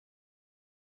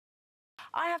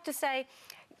I have to say,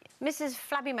 Mrs.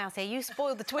 Flabbymouth here, you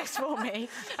spoiled the twist for me.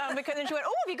 Because then she went,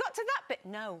 oh, have you got to that bit?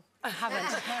 No, I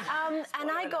haven't.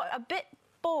 And I got a bit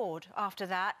bored after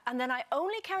that, and then I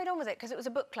only carried on with it because it was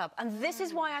a book club. And this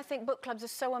is why I think book clubs are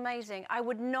so amazing. I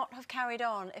would not have carried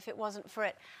on if it wasn't for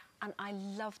it. And I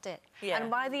loved it. Yeah.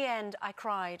 And by the end, I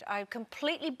cried. I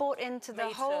completely bought into the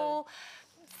whole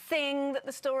thing that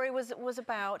the story was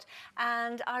about,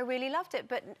 and I really loved it.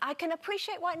 But I can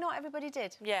appreciate why not everybody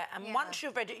did. Yeah, and once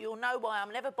you've read it, you'll know why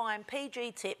I'm never buying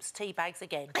PG Tips tea bags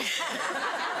again.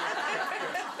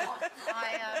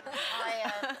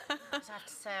 I have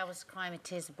to say I was crying with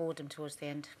tears of boredom towards the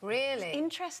end. Really?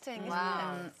 Interesting, isn't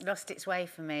it? Lost its way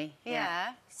for me.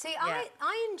 Yeah. See,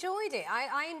 I enjoyed it.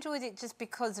 I enjoyed it just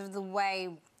because of the way,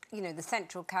 you know, the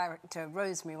central character,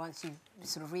 Rosemary, once you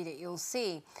sort of read it, you'll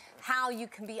see how you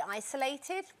can be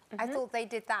isolated. I thought they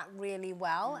did that really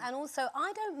well. And also,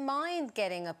 I don't mind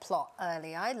getting a plot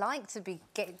early. I like to be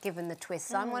given the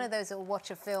twists. I'm one of those that will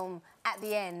watch a film at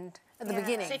the end, at the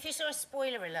beginning. So if you saw a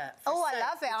spoiler alert... Oh, I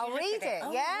love it. I'll read it.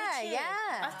 Oh,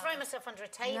 yeah. I throw myself under a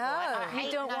table. No,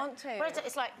 you don't want to. Well,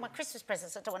 it's like my Christmas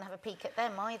presents, I don't want to have a peek at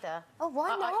them either. Oh, why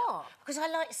not? Because I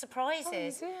like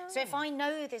surprises. Oh, so if I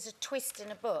know there's a twist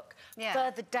in a book,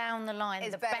 further down the line,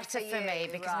 the better for me,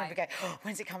 because I'm going to go, oh,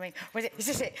 when's it coming? When's it? Is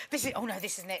this it? This is it? Oh, no,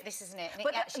 this isn't it. This isn't it. And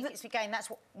it actually gets me going. That's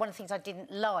one of the things I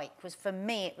didn't like, was for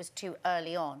me it was too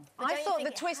early on. I thought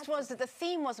the twist was that the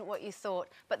theme wasn't what you thought,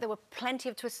 but there were plenty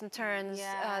of twists and turns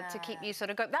to keep you sort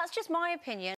of going. That's just my opinion.